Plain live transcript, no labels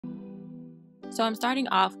So I'm starting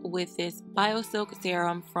off with this BioSilk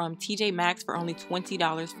serum from TJ Maxx for only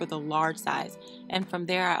 $20 for the large size. And from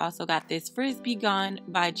there I also got this Frizz Be Gone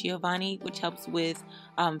by Giovanni, which helps with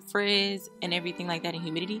frizz and everything like that and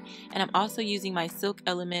humidity. And I'm also using my Silk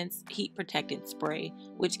Elements heat protectant spray,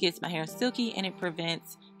 which gets my hair silky and it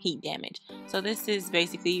prevents heat damage. So this is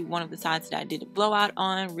basically one of the sides that I did a blowout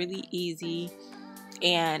on, really easy.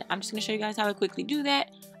 And I'm just going to show you guys how I quickly do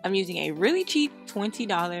that. I'm using a really cheap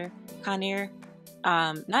 $20 Conair,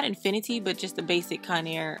 not Infinity, but just the basic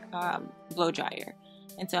Conair blow dryer.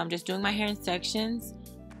 And so I'm just doing my hair in sections,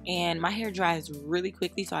 and my hair dries really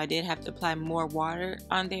quickly, so I did have to apply more water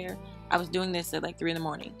on there. I was doing this at like 3 in the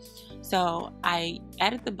morning. So I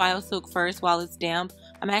added the BioSilk first while it's damp.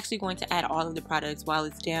 I'm actually going to add all of the products while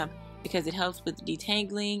it's damp because it helps with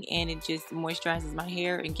detangling and it just moisturizes my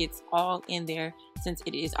hair and gets all in there since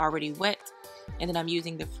it is already wet. And then I'm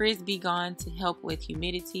using the Frizz Be Gone to help with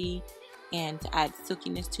humidity and to add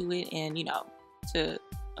silkiness to it, and to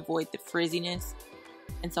avoid the frizziness.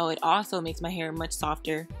 And so it also makes my hair much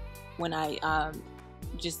softer when I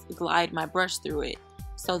just glide my brush through it.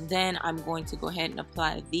 So then I'm going to go ahead and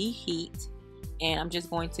apply the heat, and I'm just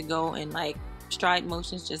going to go in like stride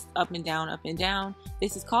motions, just up and down, up and down.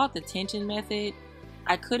 This is called the tension method.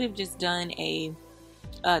 I could have just done a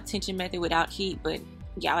tension method without heat, but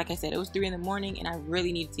yeah, like I said, it was 3 in the morning and I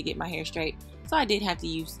really needed to get my hair straight, so I did have to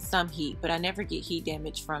use some heat, but I never get heat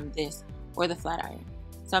damage from this or the flat iron.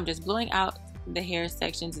 So I'm just blowing out the hair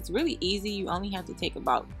sections. It's really easy. You only have to take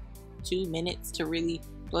about 2 minutes to really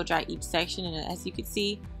blow dry each section, and as you can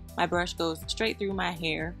see, my brush goes straight through my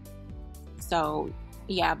hair. So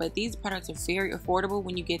yeah, but these products are very affordable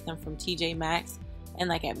when you get them from TJ Maxx and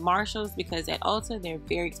like at Marshall's, because at Ulta they're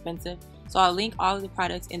very expensive. So I'll link all of the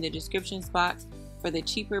products in the description box for the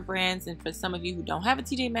cheaper brands, and for some of you who don't have a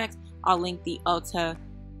TJ Maxx, I'll link the Ulta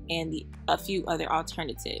and a few other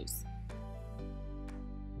alternatives.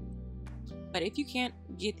 But if you can't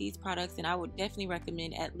get these products, then I would definitely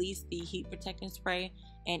recommend at least the heat protectant spray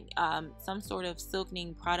and some sort of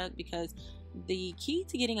silkening product, because the key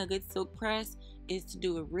to getting a good silk press is to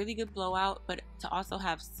do a really good blowout, but to also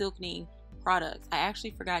have silkening products. I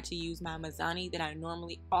actually forgot to use my Mazzani that I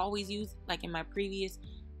normally always use, like in my previous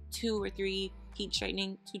 2 or 3 heat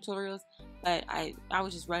straightening tutorials, but I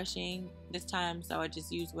was just rushing this time, so I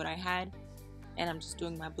just used what I had, and I'm just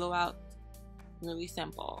doing my blowout. Really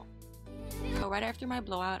simple. So right after my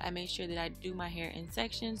blowout, I made sure that I do my hair in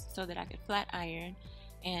sections so that I could flat iron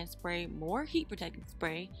and spray more heat protectant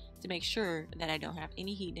spray to make sure that I don't have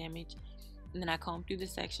any heat damage. And then I comb through the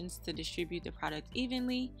sections to distribute the product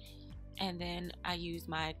evenly. And then I use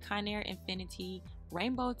my Conair Infinity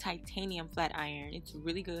Rainbow Titanium Flat Iron. It's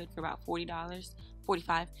really good for about $40,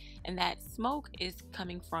 $45, and that smoke is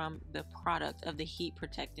coming from the product of the heat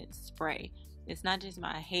protectant spray. It's not just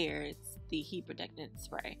my hair, it's the heat protectant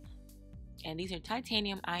spray. And these are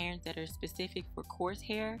titanium irons that are specific for coarse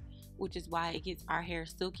hair, which is why it gets our hair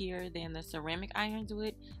silkier than the ceramic irons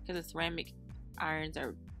would, because the ceramic irons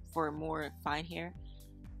are for more fine hair.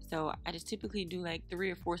 So I just typically do like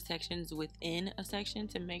 3 or 4 sections within a section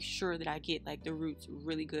to make sure that I get like the roots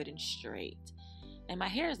really good and straight. And my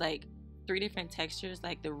hair is like 3 different textures.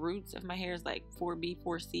 Like the roots of my hair is like 4B,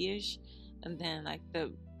 4C-ish, and then like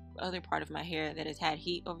the other part of my hair that has had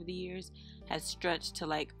heat over the years has stretched to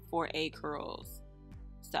like 4A curls.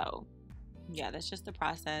 So yeah, that's just the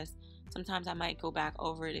process. Sometimes I might go back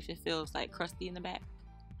over it if it feels like crusty in the back,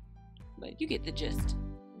 but you get the gist.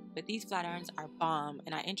 But these flat irons are bomb,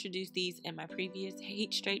 and I introduced these in my previous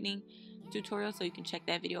heat straightening tutorial, so you can check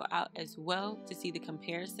that video out as well to see the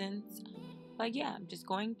comparisons. But yeah, I'm just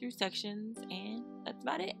going through sections, and that's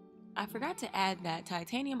about it. I forgot to add that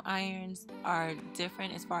titanium irons are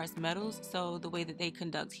different as far as metals, so the way that they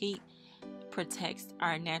conduct heat protects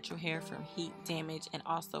our natural hair from heat damage and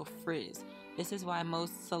also frizz. This is why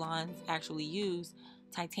most salons actually use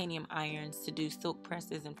titanium irons to do silk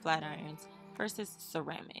presses and flat irons versus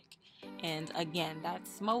ceramic. And again, that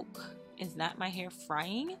smoke is not my hair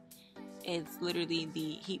frying, it's literally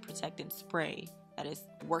the heat protectant spray that is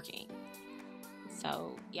working.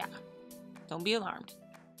 So yeah, don't be alarmed.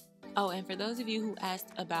 Oh, and for those of you who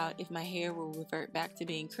asked about if my hair will revert back to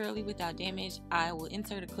being curly without damage, I will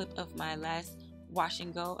insert a clip of my last wash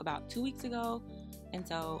and go about 2 weeks ago. And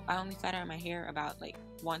so I only flat iron my hair about like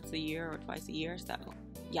once a year or twice a year. So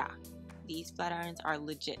yeah, these flat irons are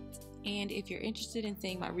legit. And if you're interested in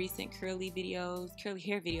seeing my recent curly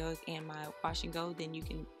hair videos and my wash and go, then you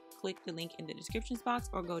can click the link in the description box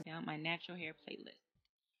or go down my natural hair playlist.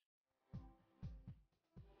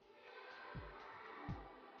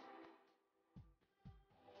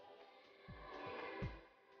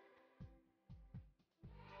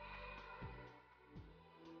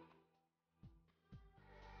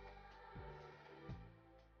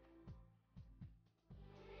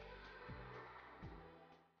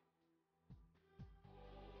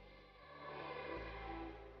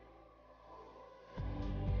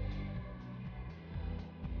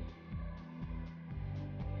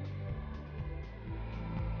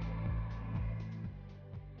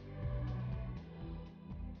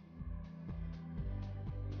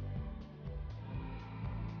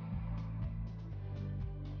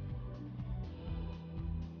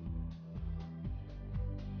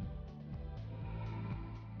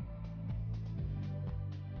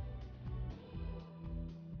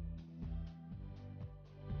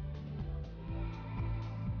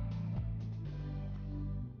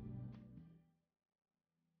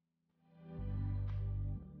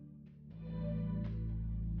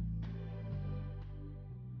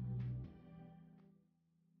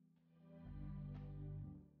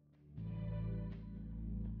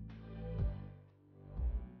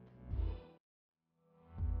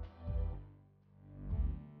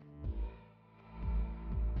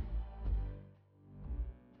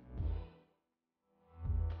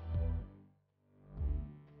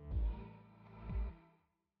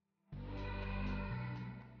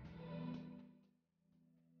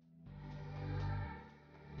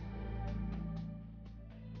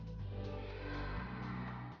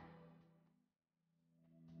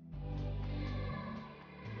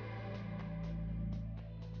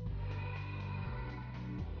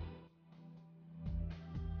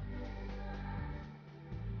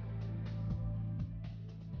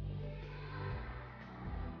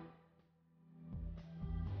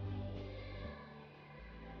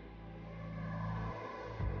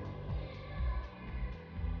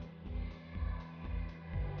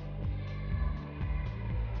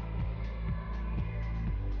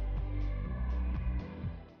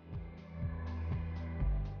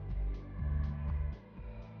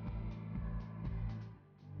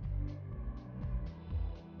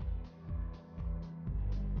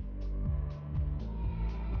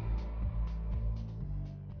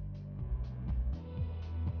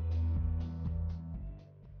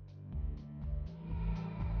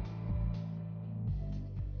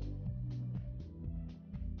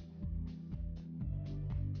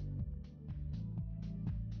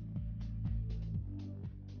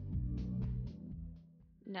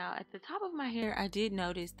 Now at the top of my hair, I did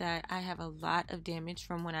notice that I have a lot of damage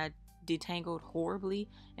from when I detangled horribly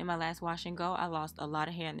in my last wash and go. I lost a lot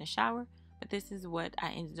of hair in the shower, but this is what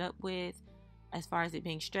I ended up with as far as it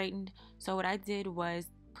being straightened. So what I did was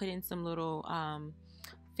put in some little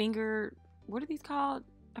finger, what are these called?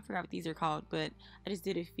 I forgot what these are called, but I just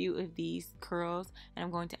did a few of these curls, and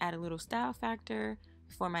I'm going to add a little style factor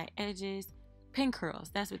for my edges. Pin curls,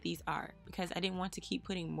 that's what these are, because I didn't want to keep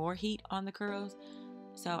putting more heat on the curls.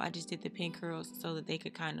 So I just did the pin curls so that they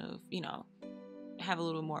could kind of, you know, have a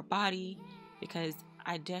little more body, because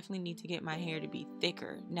I definitely need to get my hair to be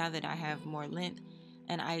thicker now that I have more length.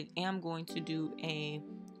 And I am going to do a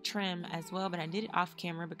trim as well, but I did it off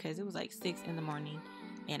camera because it was like 6 in the morning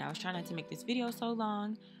and I was trying not to make this video so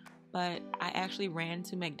long. But I actually ran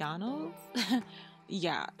to McDonald's.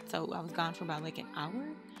 Yeah, so I was gone for about like an hour,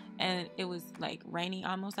 and it was like raining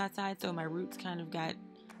almost outside, so my roots kind of got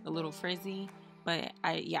a little frizzy. But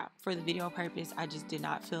yeah, for the video purpose, I just did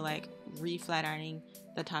not feel like re-flat ironing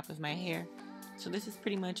the top of my hair. So this is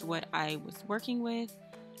pretty much what I was working with.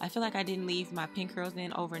 I feel like I didn't leave my pin curls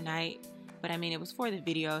in overnight, but I mean, it was for the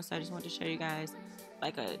video, so I just wanted to show you guys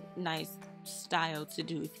like a nice style to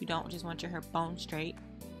do if you don't just want your hair bone straight,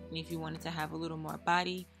 and if you wanted to have a little more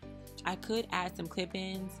body. I could add some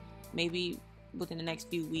clip-ins maybe within the next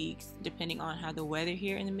few weeks, depending on how the weather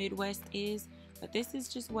here in the Midwest is, but this is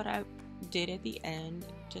just what I did at the end,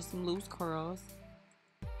 just some loose curls.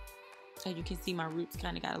 So you can see my roots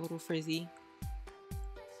kind of got a little frizzy.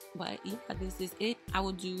 But yeah, this is it. I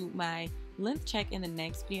will do my length check in the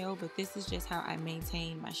next video, but this is just how I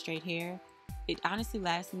maintain my straight hair. It honestly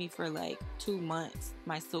lasted me for like 2 months,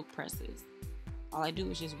 my silk presses. All I do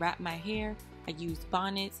is just wrap my hair. I use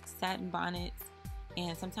bonnets, satin bonnets,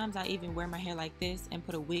 and sometimes I even wear my hair like this and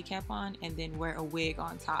put a wig cap on and then wear a wig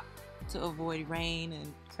on top to avoid rain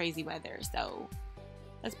and crazy weather. So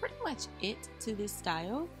that's pretty much it to this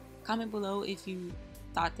style. Comment below if you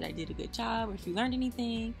thought that I did a good job or if you learned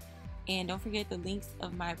anything, and don't forget the links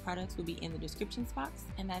of my products will be in the description box.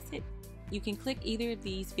 And that's it. You can click either of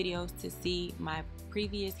these videos to see my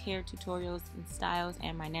previous hair tutorials and styles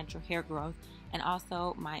and my natural hair growth, and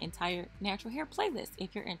also my entire natural hair playlist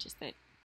if you're interested.